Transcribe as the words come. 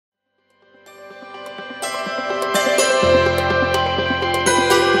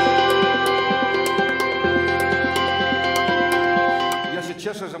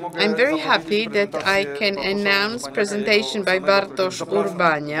I'm very happy that I can announce presentation by Bartosz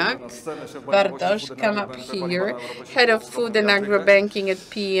Urbaniak. Bartosz, come up here, Head of Food and Agro Banking at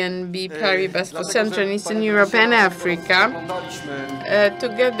BNP Paribas for Central and Eastern Europe and Africa.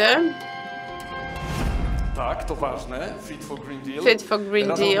 Together, Fit for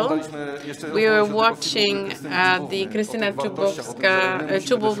Green Deal. We were watching the Krystyna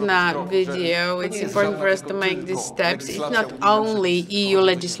Czubówna video. It's important for us to make these steps. It's not only EU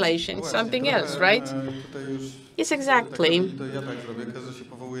legislation, it's something else, right? Yes, exactly.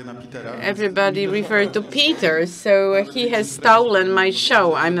 Everybody referred to Peter, so he has stolen my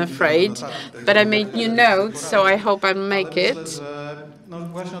show, I'm afraid. But I made new notes, so I hope I'll make it.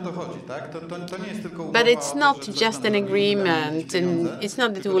 But it's not just an agreement, and it's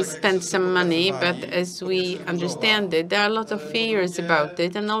not that we will spend some money, but as we understand it, there are a lot of fears about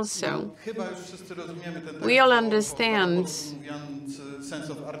it, and also we all understand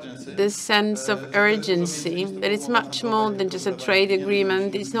the sense of urgency, that it's much more than just a trade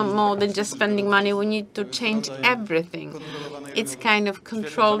agreement, it's not more than just spending money, we need to change everything. It's kind of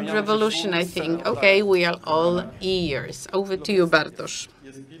controlled revolution, I think. Okay, we are all ears. Over to you, Bartosz.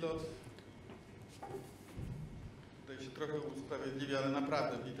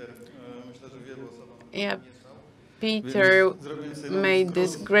 Yeah, Peter made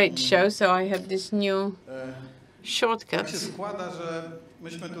this great show, so I have this new shortcut.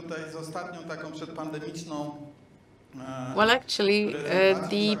 Well, actually,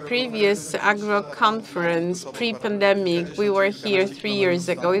 the previous agro conference, pre-pandemic, we were here 3 years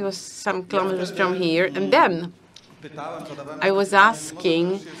ago. It was some kilometers from here. And then I was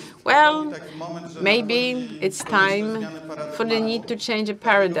asking, well, maybe it's time for the need to change a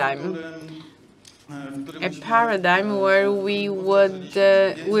paradigm where we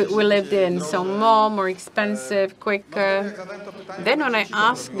lived in, so more expensive, quicker. Then when I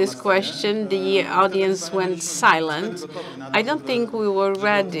asked this question, the audience went silent. I don't think we were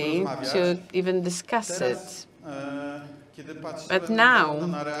ready to even discuss it. But now,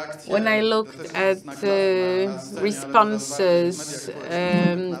 when I looked at responses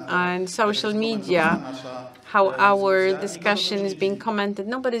on social media, how our discussion is being commented,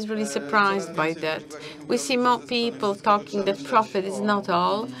 nobody's really surprised by that. We see more people talking that profit is not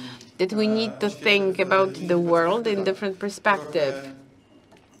all, that we need to think about the world in different perspective.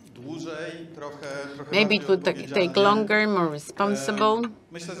 Maybe it would take longer, more responsible.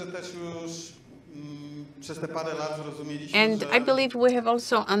 And I believe we have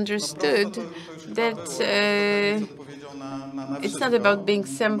also understood that it's not about being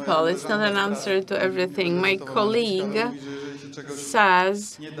simple. It's not an answer to everything. My colleague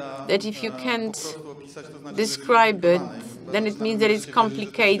says that if you can't describe it, then it means that it's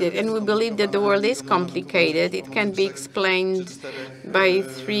complicated. And we believe that the world is complicated. It can be explained by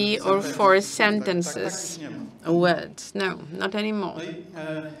 3 or 4 sentences, words. No, not anymore.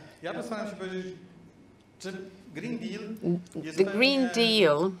 The Green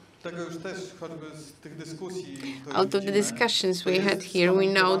Deal, out of the discussions we had here, we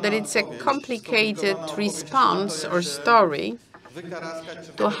know that it's a complicated response or story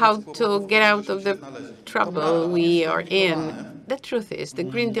to how to get out of the trouble we are in. The truth is, the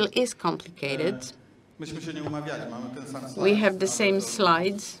Green Deal is complicated. We have the same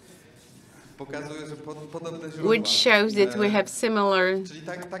slides, which shows that we have similar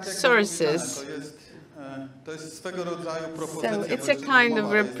sources. So it's a kind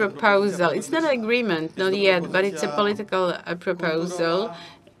of a proposal. It's not an agreement, not yet, but it's a political proposal,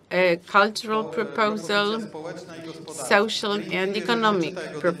 a cultural proposal, social and economic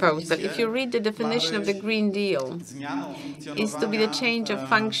proposal. If you read the definition of the Green Deal, it's to be the change of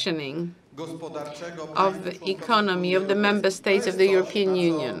functioning of the economy of the member states of the European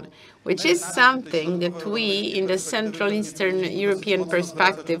Union, which is something that we, in the Central Eastern European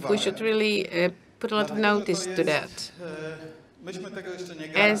perspective, we should really put a lot of notice to that.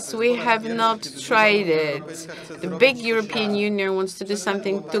 As we have not tried it, the big European Union wants to do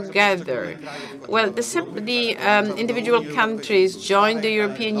something together. Well, the individual countries joined the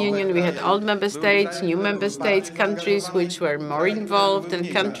European Union. We had old member states, new member states, countries which were more involved and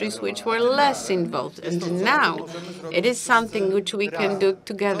countries which were less involved. And now it is something which we can do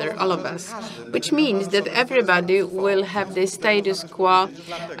together, all of us, which means that everybody will have the status quo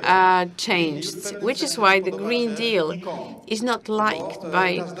changed, which is why the Green Deal is not liked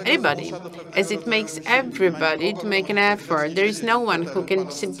by anybody, as it makes everybody to make an effort. There is no one who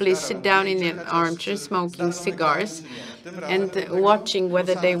can simply sit down in an armchair smoking cigars and watching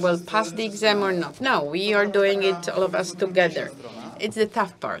whether they will pass the exam or not. No, we are doing it, all of us together. it's the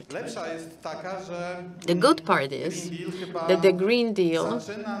tough part. The good part is that the Green Deal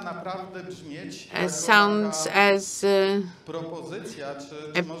sounds as a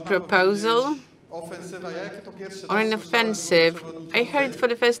proposal or an offensive. I heard for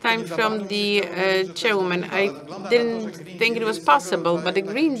the first time from the chairwoman. I didn't think it was possible, but the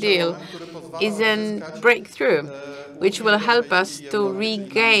Green Deal is a breakthrough which will help us to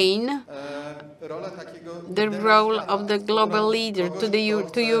regain the role of the global leader to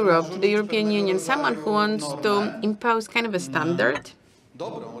Europe, to the European Union, someone who wants to impose kind of a standard,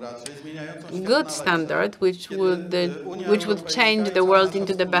 good standard, which would change the world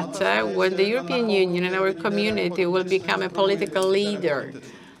into the better, when the European Union and our community will become a political leader.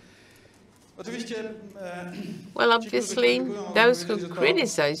 Well, obviously, those who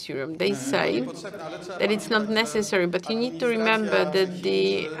criticize Europe, they say that it's not necessary, but you need to remember that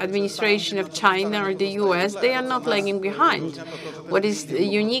the administration of China or the US, they are not lagging behind. What is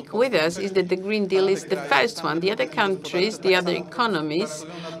unique with us is that the Green Deal is the first one. The other countries, the other economies,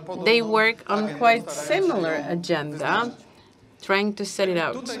 they work on quite similar agenda, trying to set it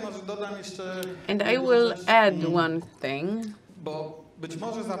out. And I will add one thing,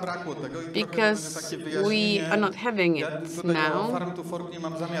 because we are not having it now.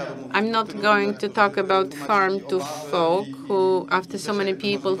 I'm not going to talk about farm to fork, who, after so many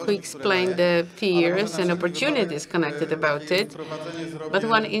people who explained the fears and opportunities connected about it, but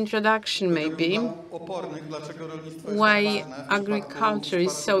one introduction maybe, why agriculture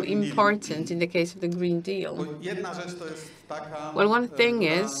is so important in the case of the Green Deal. Well, one thing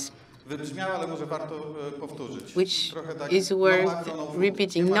is, which is worth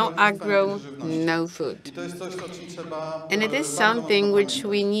repeating: no agro, no food. And it is something which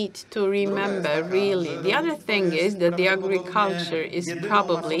we need to remember, really. The other thing is that the agriculture is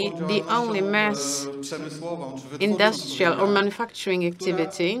probably the only mass industrial or manufacturing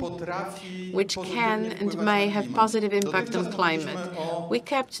activity which can and may have positive impact on climate. We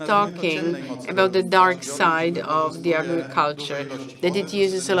kept talking about the dark side of the agriculture, that it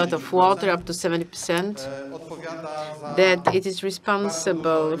uses a lot of water, up to 70%, that it is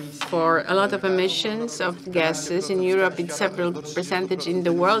responsible for a lot of emissions of gases. In Europe, it's several percentage. In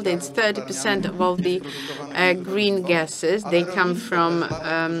the world, it's 30% of all the green gases. They come from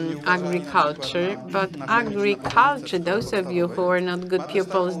agriculture. But agriculture, those of you who are not good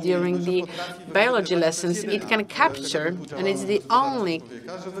pupils during the biology lessons, it can capture, and it's the only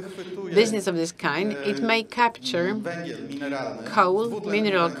business of this kind, it may capture coal,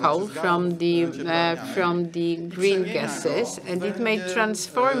 mineral coal, from the green gases, and it may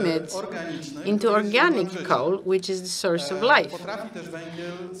transform it into organic coal, which is the source of life.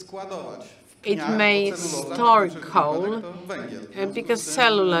 It may store coal, because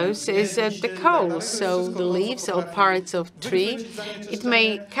cellulose is the coal, so the leaves or parts of tree, it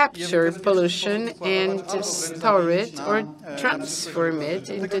may capture pollution and store it or transform it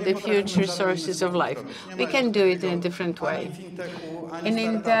into the future sources of life. We can do it in a different way. And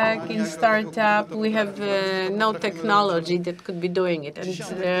in tech, in startup, we have no technology that could be doing it,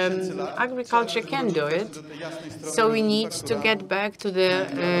 and agriculture can do it. So we need to get back to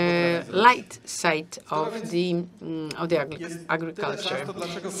the light side of the agriculture.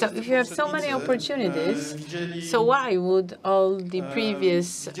 So if you have so many opportunities, so why would all the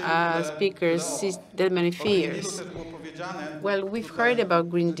previous speakers see that many fears? Well, we've heard about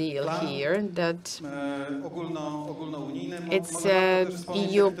Green Deal here, that it's an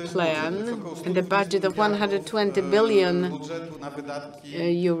EU plan and a budget of 120 billion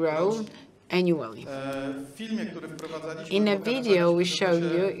euro annually. In a video we showed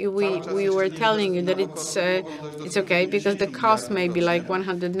you, we were telling you that it's okay because the cost may be like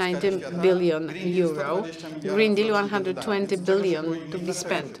 190 billion euro. Green Deal, 120 billion to be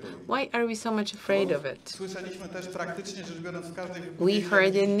spent. Why are we so much afraid of it? We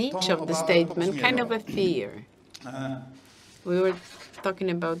heard in each of the statement kind of a fear. We were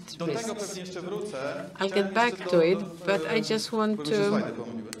talking about risks. I'll get back to it, but I just want to...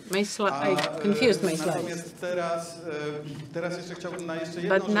 I confused my slides.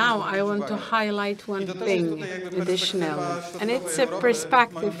 But now I want to highlight one thing additional, and it's a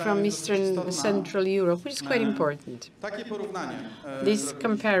perspective from Eastern Central Europe, which is quite important. This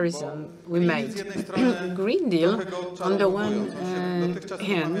comparison we made. Green Deal, on the one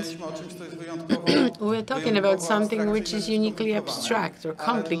hand, we're talking about something which is uniquely abstract. abstract or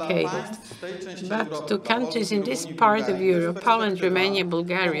complicated. But to countries in this part of Europe, Poland, Romania,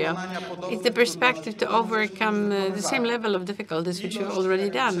 Bulgaria, it's the perspective to overcome the same level of difficulties which we've already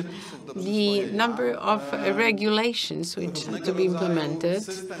done. The number of regulations which have to be implemented,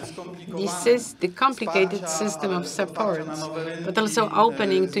 the complicated system of supports, but also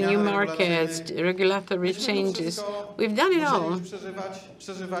opening to new markets, regulatory changes. We've done it all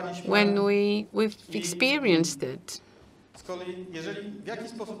when we've experienced it.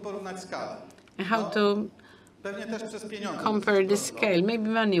 And how to compare the scale? Maybe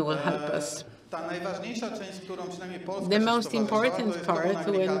money will help us. The most important part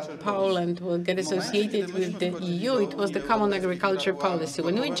when Poland will get associated with the EU, it was the common agriculture policy.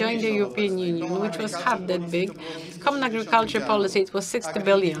 When we joined the European Union, which was half that big, common agriculture policy, it was 60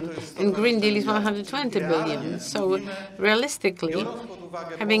 billion, and Green Deal is 120 billion. So realistically,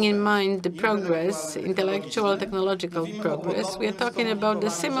 having in mind the progress, intellectual, technological progress, we are talking about the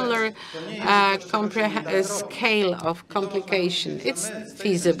similar scale of complication. It's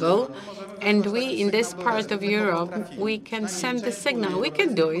feasible. And we, in this part of Europe, we can send the signal. We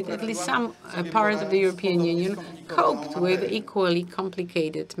can do it. At least some part of the European Union coped with equally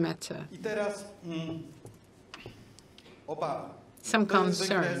complicated matter. Some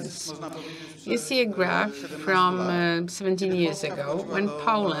concerns. You see a graph from 17 years ago when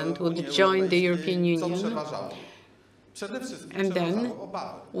Poland would join the European Union. And then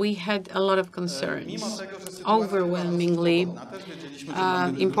we had a lot of concerns, overwhelmingly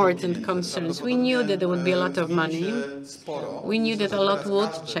important concerns. We knew that there would be a lot of money. We knew that a lot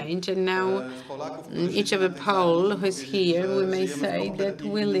would change. And now each of a Pole who's here, we may say that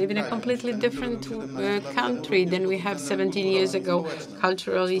we live in a completely different country than we have 17 years ago,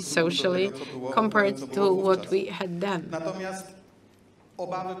 culturally, socially, compared to what we had done.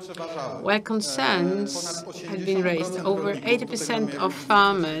 While concerns had been raised, over 80% of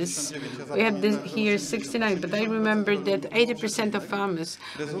farmers, we have this here 69, but I remember that 80% of farmers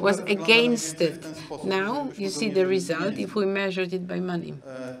was against it. Now you see the result if we measured it by money.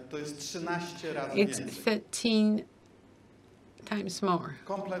 It's 13 times more.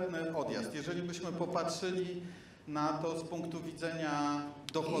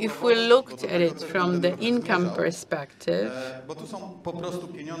 If we looked at it from the income perspective,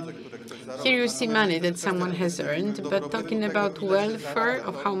 here you see money that someone has earned, but talking about welfare,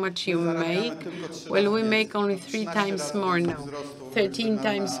 of how much you make, well, we make only 3 times more now. 13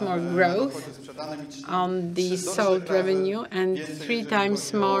 times more growth on the sold revenue and 3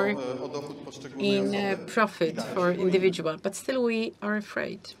 times more in profit for individual. But still we are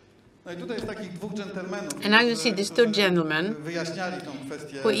afraid. And now you see these two gentlemen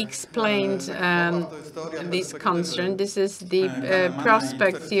who explained this concern. This is the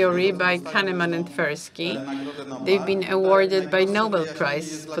prospect theory by Kahneman and Tversky. They've been awarded by Nobel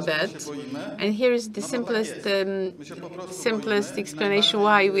Prize for that. And here is the simplest explanation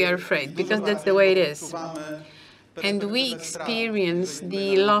why we are afraid, because that's the way it is. And we experience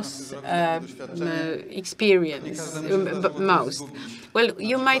the loss most. Well,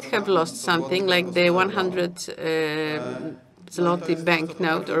 you might have lost something like the 100 zloty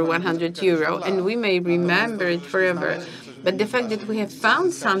banknote or 100 euro, and we may remember it forever. But the fact that we have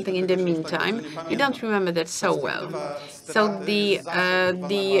found something in the meantime, you don't remember that so well. So the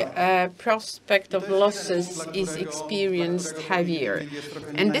prospect of losses is experienced heavier.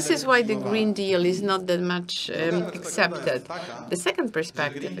 And this is why the Green Deal is not that much accepted. The second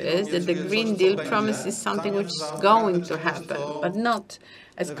perspective is that the Green Deal promises something which is going to happen, but not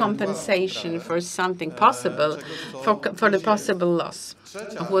as compensation for something possible, for the possible loss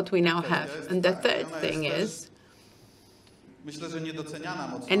of what we now have. And the third thing is,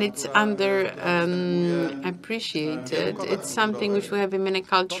 and it's appreciated. It's something which we have in many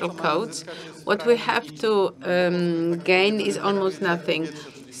cultural codes. What we have to gain is almost nothing.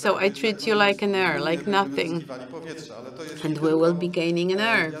 So I treat you like an air, like nothing. And we will be gaining an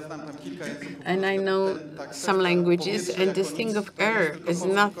air. And I know some languages, and this thing of air is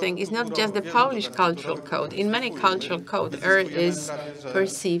nothing. It's not just the Polish cultural code. In many cultural codes, air is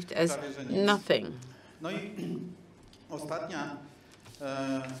perceived as nothing. Ostatnia,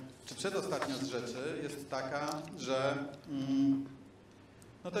 czy przedostatnia z rzeczy jest taka, że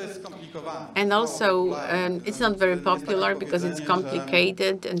to jest skomplikowane. And also, it's not very popular because it's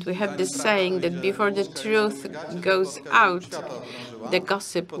complicated, and we have this saying that before the truth goes out, the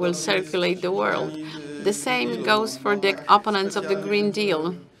gossip will circulate the world. The same goes for the opponents of the Green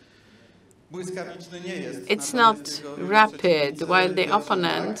Deal. It's not rapid, while the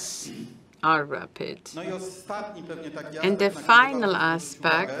opponents are rapid. And the final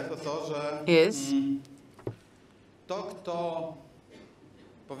aspect is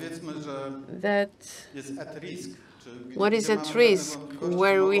powiedzmy, że that jest at risk, what is at risk,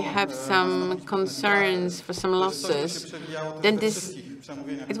 where we have some concerns for some losses, then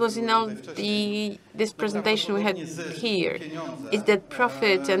it was in all this presentation we had here, is that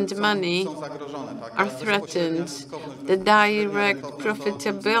profit and money are threatened. The direct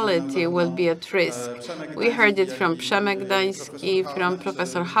profitability will be at risk. We heard it from Przemek Gdański, from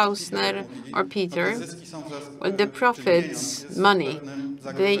Professor Hausner or Peter. Well, the profits, money,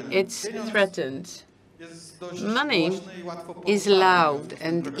 it's threatened. Money is loud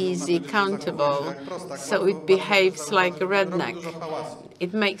and easy countable, so it behaves like a redneck.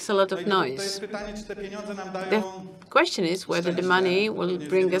 It makes a lot of noise. The question is whether the money will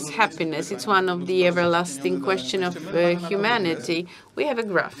bring us happiness. It's one of the everlasting questions of humanity. We have a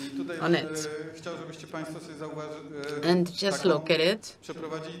graph on it. And just look at it.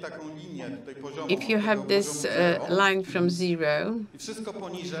 If you have this line from 0,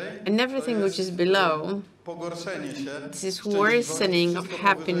 and everything which is below, this is worsening of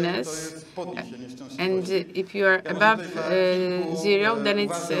happiness, and if you are above 0, then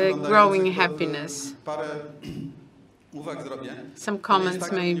it's growing happiness. Some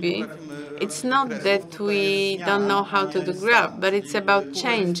comments maybe. It's not that we don't know how to do graph, but it's about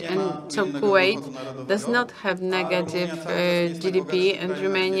change. And so Kuwait does not have negative GDP, and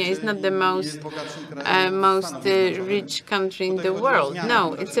Romania is not the most rich country in the world.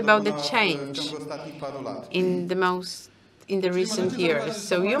 No, it's about the change in the recent years.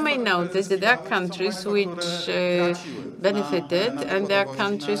 So you may notice that there are countries which benefited and there are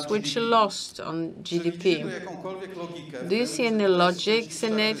countries which lost on GDP. Do you see any logics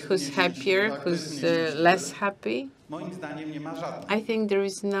in it? Who's happier? Who's less happy? I think there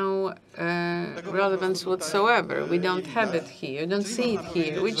is no relevance whatsoever. We don't have it here, don't see it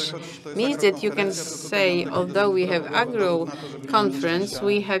here, which means that you can say, although we have agro conference,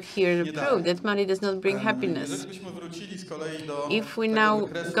 we have here proof that money does not bring happiness. If we now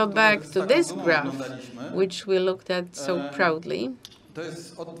go back to this graph, which we looked at so proudly,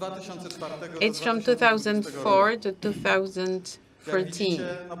 it's from 2004 to 2014.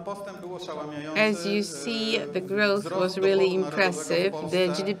 As you see, the growth was really impressive. The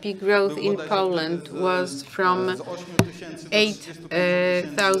GDP growth in Poland was from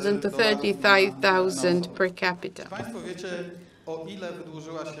 8,000 to 35,000 per capita.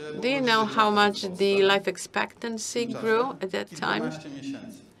 Do you know how much the life expectancy grew at that time?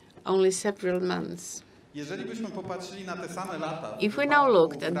 Only several months. If we now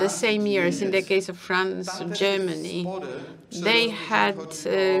looked at the same years in the case of France, Germany, they had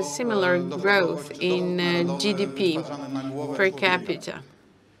similar growth in GDP per capita.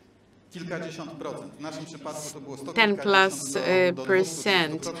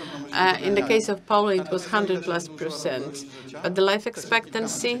 10+%. In the case of Poland, it was 100+%. But the life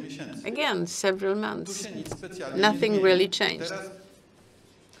expectancy, again, several months. Nothing really changed.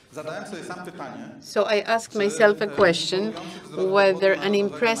 So I asked myself a question, whether an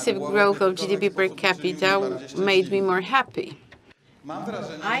impressive growth of GDP per capita made me more happy.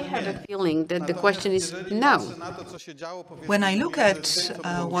 I have a feeling that the question is no. When I look at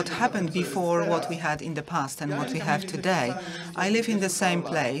what happened before, what we had in the past and what we have today, I live in the same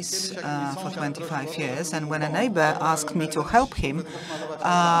place for 25 years, and when a neighbor asked me to help him,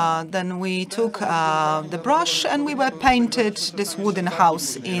 then we took the brush and we were painted this wooden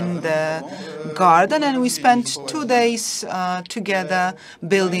house in the garden, and we spent 2 days together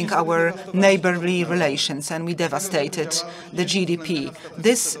building our neighborly relations, and we devastated the GDP.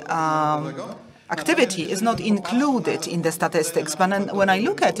 This activity is not included in the statistics, but when I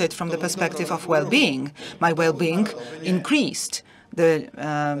look at it from the perspective of well-being, my well-being increased, the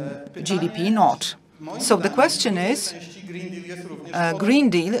GDP not. So the question is, Green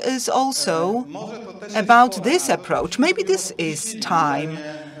Deal is also about this approach. Maybe this is time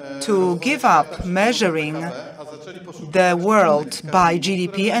to give up measuring the world by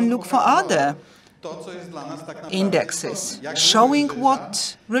GDP and look for other indexes showing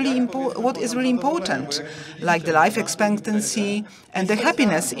what is really important, like the life expectancy and the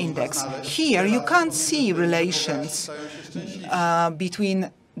happiness index. Here you can't see relations between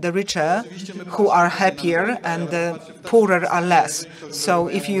the richer who are happier and the poorer are less. So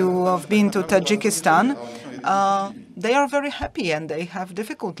if you have been to Tajikistan, they are very happy and they have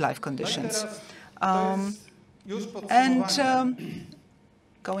difficult life conditions.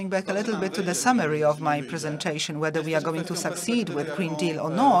 Going back a little bit to the summary of my presentation, whether we are going to succeed with Green Deal or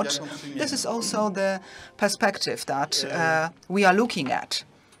not, this is also the perspective that we are looking at.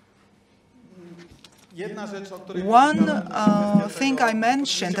 One thing I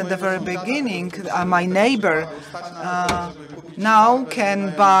mentioned at the very beginning, my neighbor now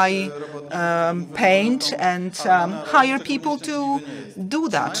can buy paint and hire people to do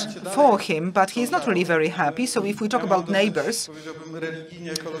that for him, but he's not really very happy. So if we talk about neighbors,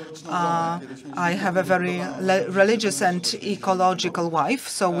 I have a very religious and ecological wife.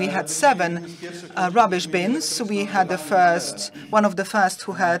 So we had 7 rubbish bins. We had one of the first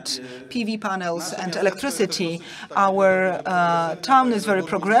who had PV panels and electricity. Our town is very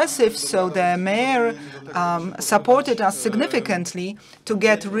progressive, so the mayor supported us significantly to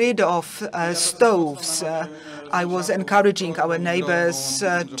get rid of stoves. I was encouraging our neighbors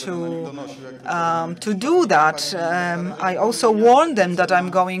to do that. I also warned them that I'm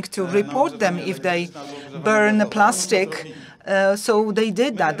going to report them if they burn plastic. So they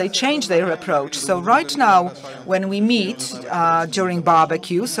did that. They changed their approach. So right now, when we meet during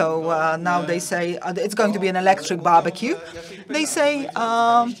barbecue, so now they say it's going to be an electric barbecue, they say,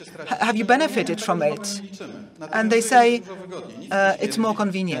 have you benefited from it? And they say, it's more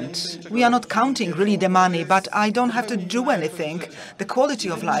convenient. We are not counting really the money, but I don't have to do anything. The quality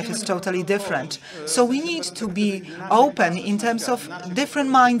of life is totally different. So we need to be open in terms of different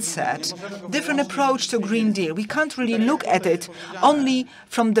mindset, different approach to Green Deal. We can't really look at it only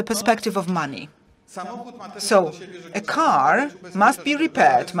from the perspective of money. So a car must be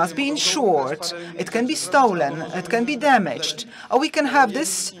repaired, must be insured, it can be stolen, it can be damaged. Or we can have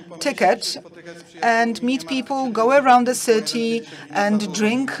this ticket and meet people, go around the city and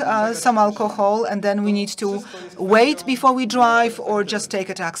drink some alcohol, and then we need to wait before we drive or just take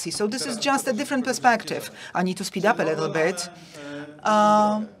a taxi. So this is just a different perspective. I need to speed up a little bit.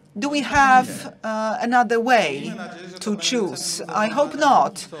 Do we have another way to choose? I hope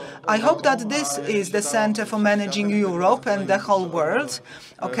not. I hope that this is the center for managing Europe and the whole world.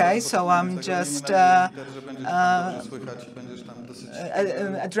 Okay, so I'm just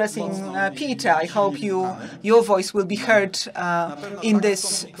addressing Peter. I hope your voice will be heard in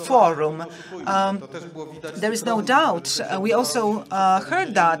this forum. There is no doubt. We also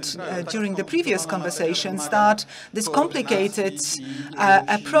heard that during the previous conversations that this complicated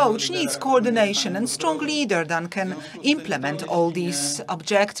approach needs coordination and strong leader that can implement all these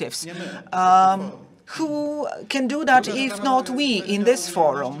objectives. Who can do that if not we in this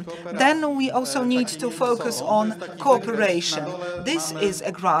forum? Then we also need to focus on cooperation. This is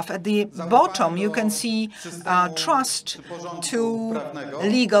a graph. At the bottom you can see trust to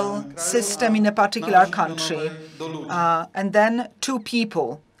legal system in a particular country, and then to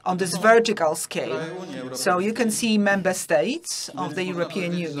people on this vertical scale. So you can see member states of the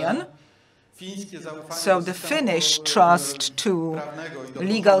European Union. So the Finnish trust to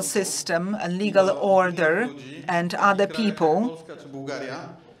legal system and legal order and other people,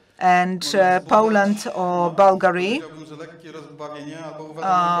 and Poland or Bulgaria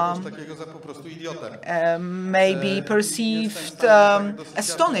may be perceived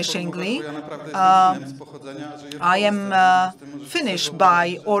astonishingly. I am Finnish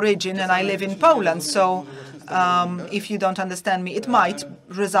by origin and I live in Poland, so if you don't understand me, it might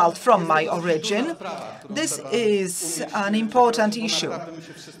result from my origin. This is an important issue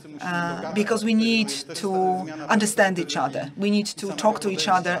because we need to understand each other. We need to talk to each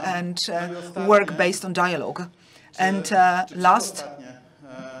other and work based on dialogue. And last,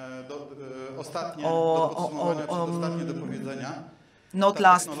 not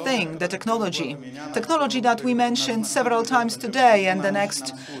last thing, the technology. Technology that we mentioned several times today, and the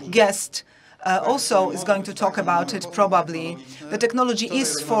next guest also is going to talk about it probably. The technology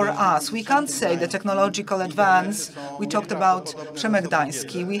is for us. We can't say the technological advance. We talked about Przemek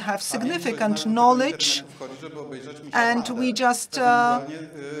Gdański. We have significant knowledge and we just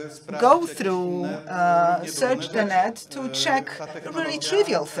go through, search the net to check really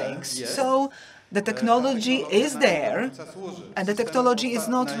trivial things. So the technology is there, and the technology is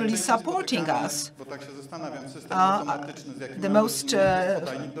not really supporting us. The most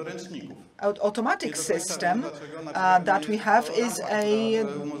automatic system that we have is a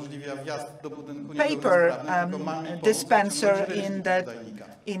paper dispenser in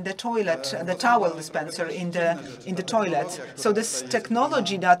the toilet, the towel dispenser in the toilet. So this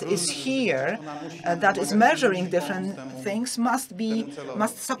technology that is here, that is measuring different things, must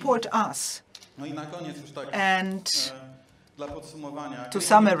support us. And to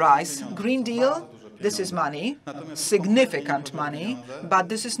summarize, Green Deal, this is money, significant money, but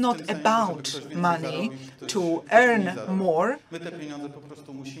this is not about money to earn more.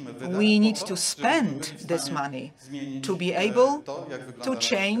 We need to spend this money to be able to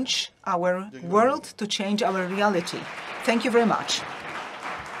change our world, to change our reality. Thank you very much.